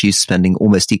to reduce spending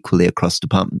almost equally across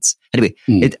departments. Anyway,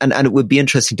 and it would be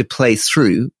interesting to play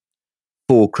through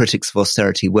for critics of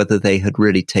austerity whether they had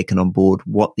really taken on board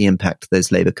what the impact of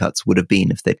those Labour cuts would have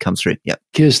been if they'd come through. Yeah,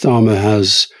 Keir Starmer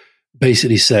has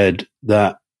basically said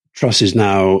that Truss is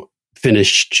now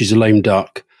finished. She's a lame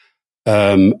duck.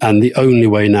 And the only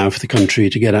way now for the country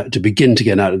to begin to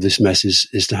get out of this mess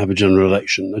is to have a general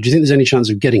election. Do you think there's any chance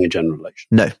of getting a general election?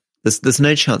 No, there's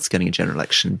no chance of getting a general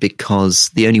election, because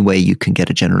the only way you can get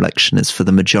a general election is for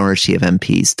the majority of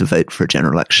MPs to vote for a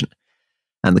general election.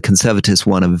 And the Conservatives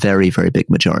won a very, very big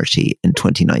majority in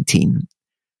 2019.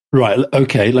 Right.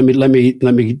 Okay. Let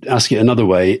me ask it another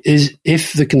way.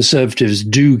 If the Conservatives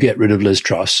do get rid of Liz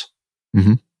Truss,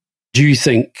 do you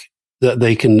think that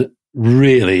they can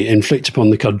really inflict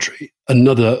upon the country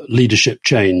another leadership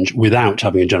change without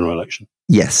having a general election?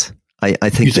 Yes, I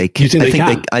think they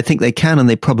can. I think they can, and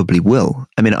they probably will.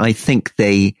 I mean, I think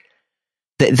they're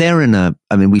in a.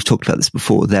 I mean, we've talked about this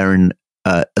before. They're in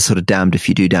a sort of damned if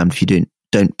you do, damned if you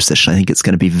don't position. I think it's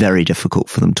going to be very difficult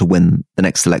for them to win the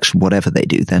next election, whatever they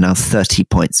do. They're now 30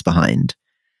 points behind,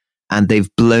 and they've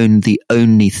blown the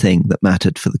only thing that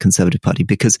mattered for the Conservative Party.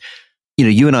 Because,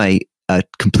 you and I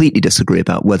completely disagree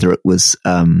about whether it was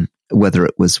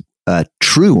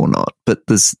true or not, but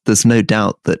there's no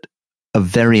doubt that a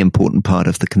very important part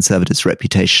of the Conservatives'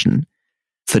 reputation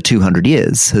for 200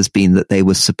 years has been that they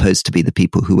were supposed to be the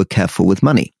people who were careful with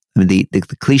money. I mean,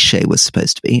 the cliche was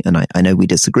supposed to be, and I know we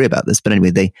disagree about this, but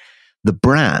anyway, the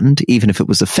brand, even if it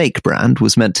was a fake brand,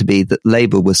 was meant to be that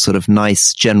Labour was sort of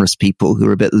nice, generous people who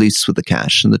were a bit loose with the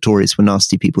cash, and the Tories were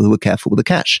nasty people who were careful with the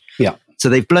cash. Yeah. So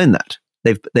they've blown that.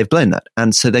 They've blown that,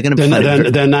 and so they're going to.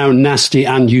 They're now nasty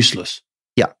and useless.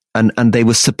 Yeah, and they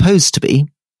were supposed to be.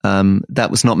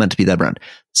 That was not meant to be their brand.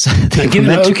 So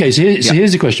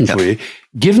here's a question for you.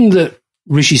 Given that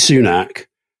Rishi Sunak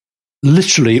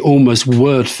literally almost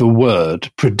word for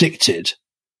word predicted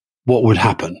what would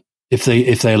happen if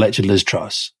they elected Liz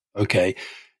Truss, okay,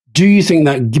 do you think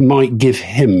that might give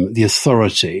him the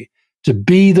authority to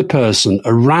be the person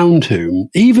around whom,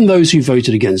 even those who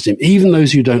voted against him, even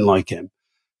those who don't like him,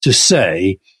 to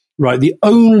say, right, the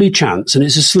only chance, and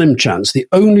it's a slim chance, the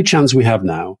only chance we have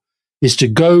now is to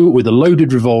go with a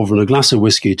loaded revolver and a glass of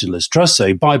whiskey to Liz Truss,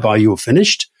 say, bye-bye, you're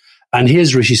finished. And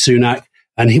here's Rishi Sunak,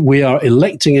 and we are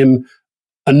electing him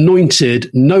anointed,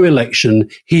 no election.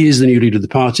 He is the new leader of the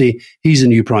party. He's the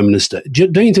new prime minister.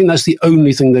 Don't you think that's the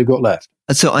only thing they've got left?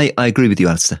 So I agree with you,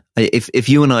 Alistair. If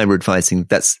you and I were advising,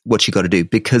 that's what you got to do,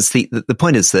 because the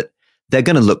point is that they're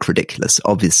going to look ridiculous,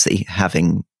 obviously,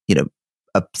 having,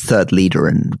 a third leader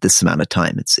in this amount of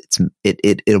time.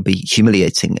 It'll be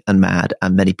humiliating and mad,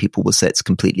 and many people will say it's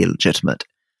completely illegitimate.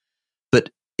 But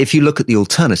if you look at the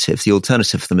alternative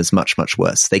for them is much, much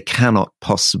worse. They cannot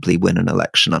possibly win an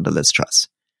election under Liz Truss.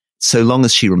 So long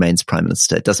as she remains prime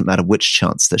minister, it doesn't matter which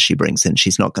chancellor she brings in,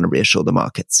 she's not going to reassure the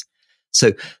markets.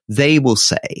 So they will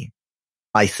say,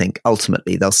 I think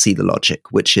ultimately they'll see the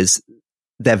logic, which is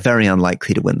they're very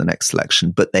unlikely to win the next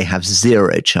election, but they have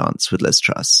zero chance with Liz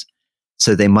Truss.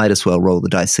 So they might as well roll the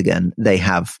dice again. They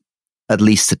have at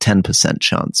least a 10%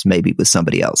 chance, maybe with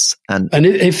somebody else. And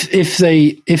if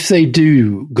they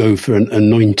do go for an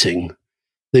anointing,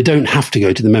 they don't have to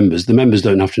go to the members. The members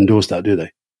don't have to endorse that, do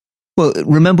they? Well,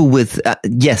 remember with,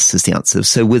 yes is the answer.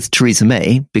 So with Theresa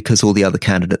May, because all the other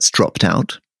candidates dropped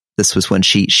out, this was when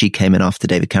she came in after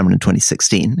David Cameron in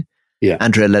 2016. Yeah.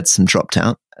 Andrea Leadsom dropped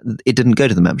out. It didn't go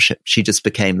to the membership. She just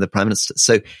became the prime minister.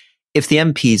 So if the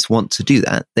MPs want to do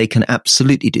that, they can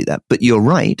absolutely do that. But you're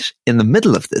right. In the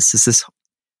middle of this is this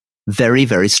very,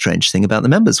 very strange thing about the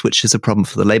members, which is a problem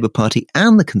for the Labour Party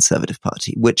and the Conservative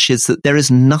Party, which is that there is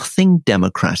nothing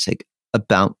democratic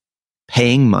about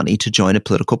paying money to join a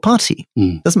political party.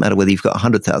 Doesn't matter whether you've got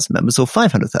 100,000 members or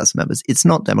 500,000 members. It's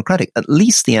not democratic. At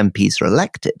least the MPs are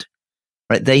elected,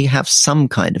 right? They have some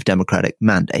kind of democratic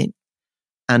mandate.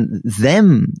 And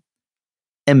them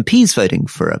MPs voting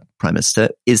for a prime minister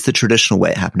is the traditional way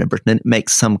it happened in Britain, and it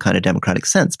makes some kind of democratic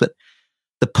sense. But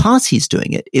the parties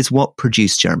doing it is what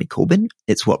produced Jeremy Corbyn.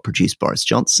 It's what produced Boris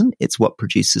Johnson. It's what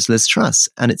produces Liz Truss.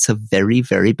 And it's a very,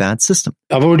 very bad system.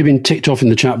 I've already been ticked off in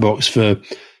the chat box for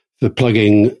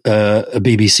plugging a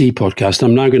BBC podcast.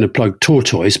 I'm now going to plug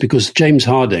Tortoise, because James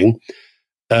Harding,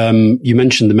 you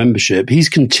mentioned the membership, he's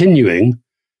continuing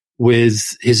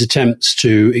with his attempts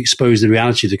to expose the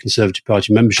reality of the Conservative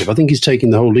Party membership. I think he's taking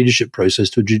the whole leadership process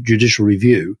to a judicial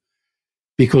review,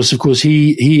 because, of course,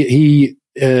 he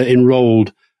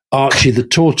enrolled Archie the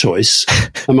Tortoise,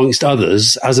 amongst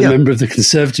others, as a member of the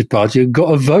Conservative Party who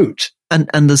got a vote.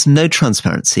 And there's no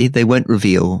transparency. They won't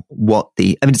reveal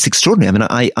it's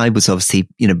extraordinary. I was obviously,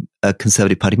 a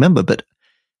Conservative Party member, but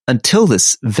until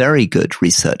this very good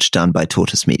research done by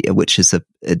Tortoise Media, which is a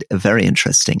very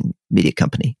interesting media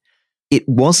company, it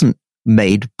wasn't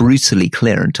made brutally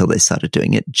clear until they started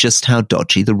doing it just how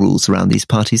dodgy the rules around these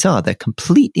parties are. They're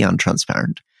completely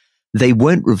untransparent. They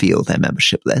won't reveal their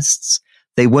membership lists.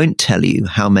 They won't tell you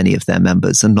how many of their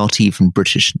members are not even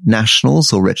British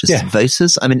nationals or registered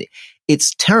voters.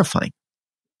 It's terrifying.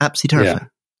 Absolutely terrifying.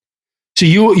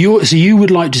 Yeah. So you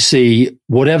would like to see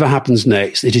whatever happens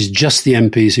next, it is just the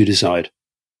MPs who decide?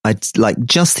 I'd like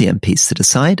just the MPs to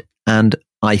decide. And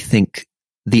I think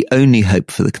the only hope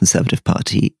for the Conservative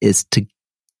Party is to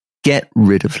get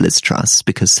rid of Liz Truss,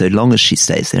 because so long as she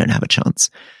stays, they don't have a chance.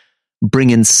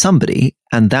 Bring in somebody,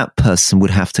 and that person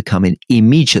would have to come in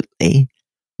immediately,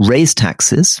 raise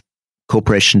taxes,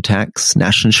 corporation tax,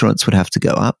 national insurance would have to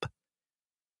go up,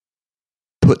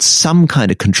 put some kind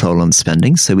of control on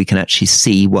spending so we can actually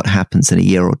see what happens in a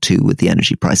year or two with the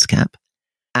energy price cap.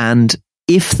 And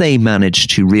if they manage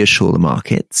to reassure the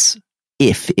markets,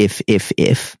 if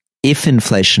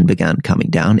inflation began coming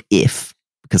down,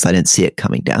 because I didn't see it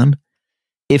coming down,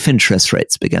 if interest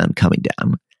rates began coming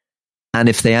down, and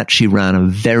if they actually ran a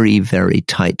very, very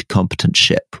tight, competent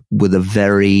ship with a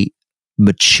very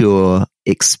mature,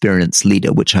 experienced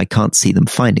leader, which I can't see them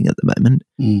finding at the moment,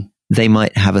 they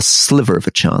might have a sliver of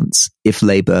a chance if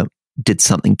Labour did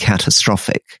something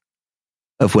catastrophic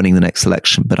of winning the next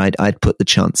election. But I'd put the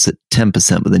chance at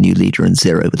 10% with a new leader and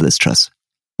 0 with Liz Truss.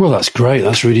 Well, that's great.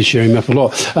 That's really cheering me up a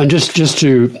lot. And just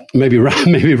to maybe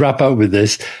wrap up with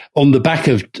this, on the back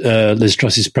of Liz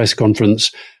Truss's press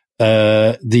conference,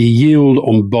 the yield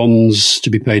on bonds to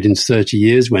be paid in 30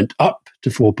 years went up to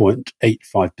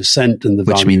 4.85%, and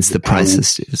which means the price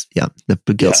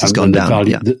has gone down.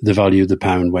 The value of the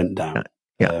pound went down.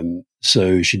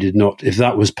 So she did not. If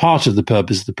that was part of the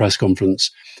purpose of the press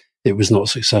conference, it was not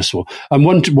successful. And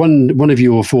one of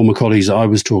your former colleagues that I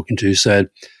was talking to said,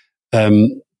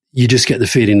 you just get the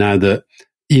feeling now that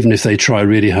even if they try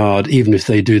really hard, even if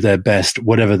they do their best,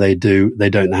 whatever they do, they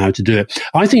don't know how to do it.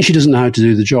 I think she doesn't know how to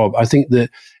do the job. I think that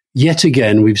yet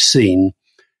again we've seen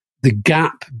the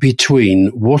gap between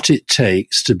what it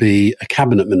takes to be a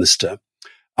cabinet minister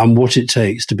and what it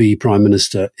takes to be prime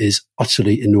minister is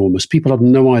utterly enormous. People have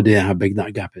no idea how big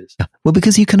that gap is. Well,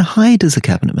 because you can hide as a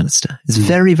cabinet minister. It's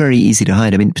very, very easy to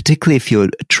hide. I mean, particularly if you're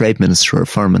a trade minister or a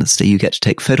foreign minister, you get to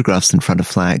take photographs in front of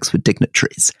flags with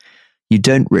dignitaries. You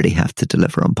don't really have to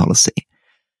deliver on policy.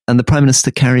 And the prime minister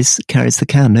carries the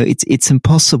can. No, it's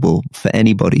impossible for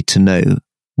anybody to know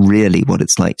really what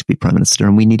it's like to be prime minister.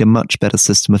 And we need a much better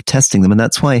system of testing them. And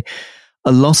that's why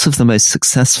a lot of the most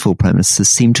successful prime ministers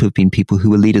seem to have been people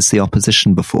who were leaders of the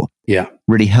opposition before. Yeah.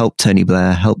 Really helped Tony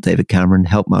Blair, helped David Cameron,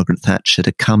 helped Margaret Thatcher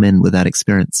to come in with that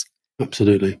experience.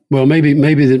 Absolutely. Well, maybe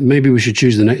we should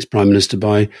choose the next prime minister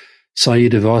by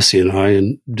Saeed Abbasi and I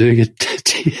and doing a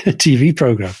TV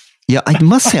program. Yeah, I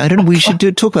must say, I don't know, we should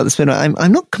talk about this, but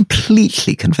I'm not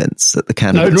completely convinced that the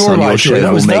candidates on your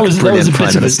show will make brilliant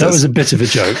prime ministers. That was a bit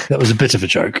of a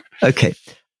joke. Okay.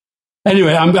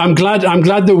 Anyway, I'm glad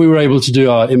that we were able to do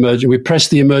our we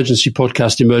pressed the emergency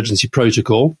podcast emergency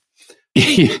protocol.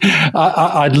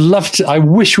 I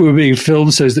wish we were being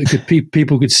filmed so that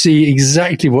people could see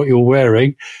exactly what you're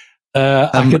wearing.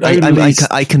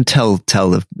 I can tell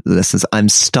the listeners I'm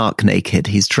stark naked.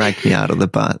 He's dragged me out of the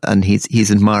butt and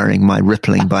he's admiring my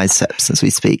rippling biceps as we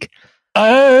speak.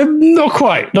 Not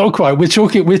quite.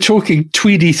 We're talking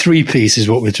tweedy three-piece is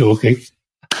what we're talking.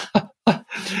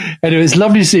 Anyway, it's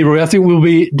lovely to see you, Roy. I think we'll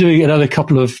be doing another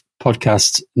couple of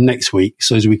podcasts next week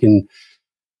so as we can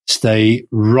stay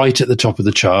right at the top of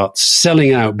the charts,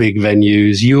 selling out big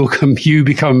venues. You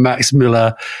become Max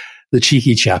Miller, the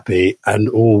cheeky chappie, and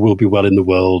all will be well in the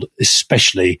world,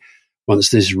 especially once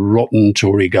this rotten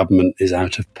Tory government is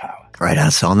out of power. Right,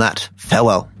 so on that,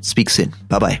 farewell. Speak soon.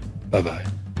 Bye-bye. Bye-bye.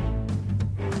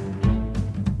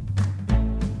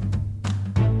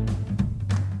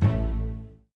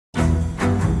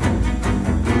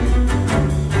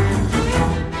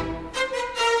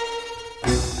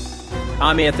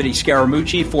 I'm Anthony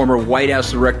Scaramucci, former White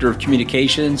House Director of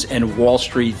Communications and Wall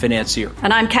Street financier.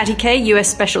 And I'm Katty Kay,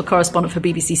 US Special Correspondent for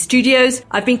BBC Studios.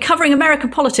 I've been covering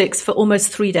American politics for almost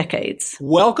 3 decades.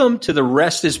 Welcome to The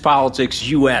Rest is Politics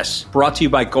US, brought to you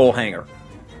by Goalhanger.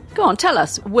 Go on, tell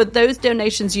us, were those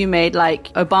donations you made,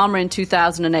 like Obama in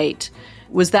 2008,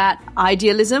 was that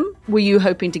idealism? Were you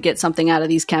hoping to get something out of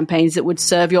these campaigns that would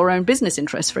serve your own business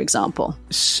interests, for example?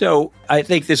 So I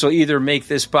think this will either make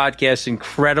this podcast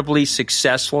incredibly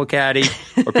successful, Katty,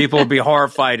 or people will be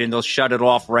horrified and they'll shut it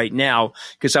off right now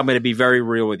because I'm going to be very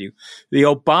real with you. The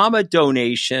Obama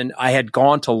donation, I had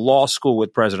gone to law school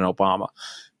with President Obama.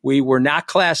 We were not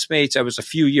classmates. I was a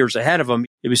few years ahead of him.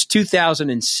 It was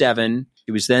 2007.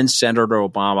 He was then Senator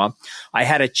Obama. I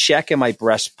had a check in my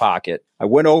breast pocket. I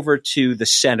went over to the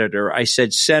senator. I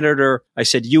said, Senator,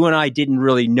 you and I didn't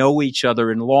really know each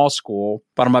other in law school,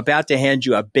 but I'm about to hand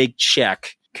you a big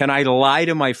check. Can I lie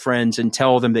to my friends and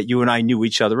tell them that you and I knew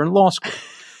each other in law school?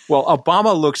 Well,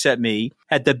 Obama looks at me,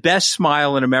 had the best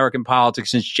smile in American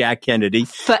politics since Jack Kennedy.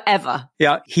 Forever.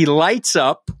 Yeah. He lights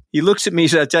up. He looks at me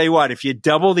and says, I'll tell you what, if you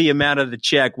double the amount of the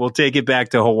check, we'll take it back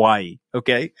to Hawaii.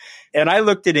 Okay. And I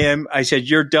looked at him. I said,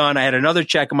 you're done. I had another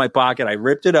check in my pocket. I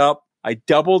ripped it up. I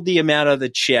doubled the amount of the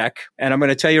check. And I'm going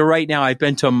to tell you right now, I've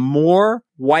been to more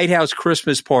White House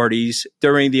Christmas parties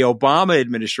during the Obama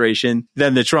administration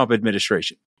than the Trump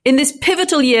administration. In this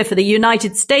pivotal year for the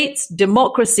United States,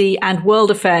 democracy, and world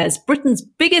affairs, Britain's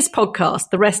biggest podcast,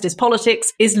 The Rest is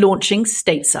Politics, is launching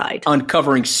stateside.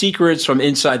 Uncovering secrets from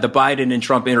inside the Biden and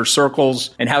Trump inner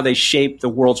circles and how they shape the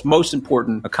world's most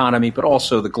important economy, but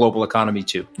also the global economy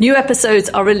too. New episodes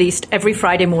are released every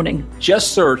Friday morning.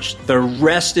 Just search The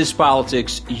Rest is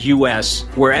Politics US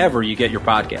wherever you get your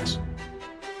podcasts.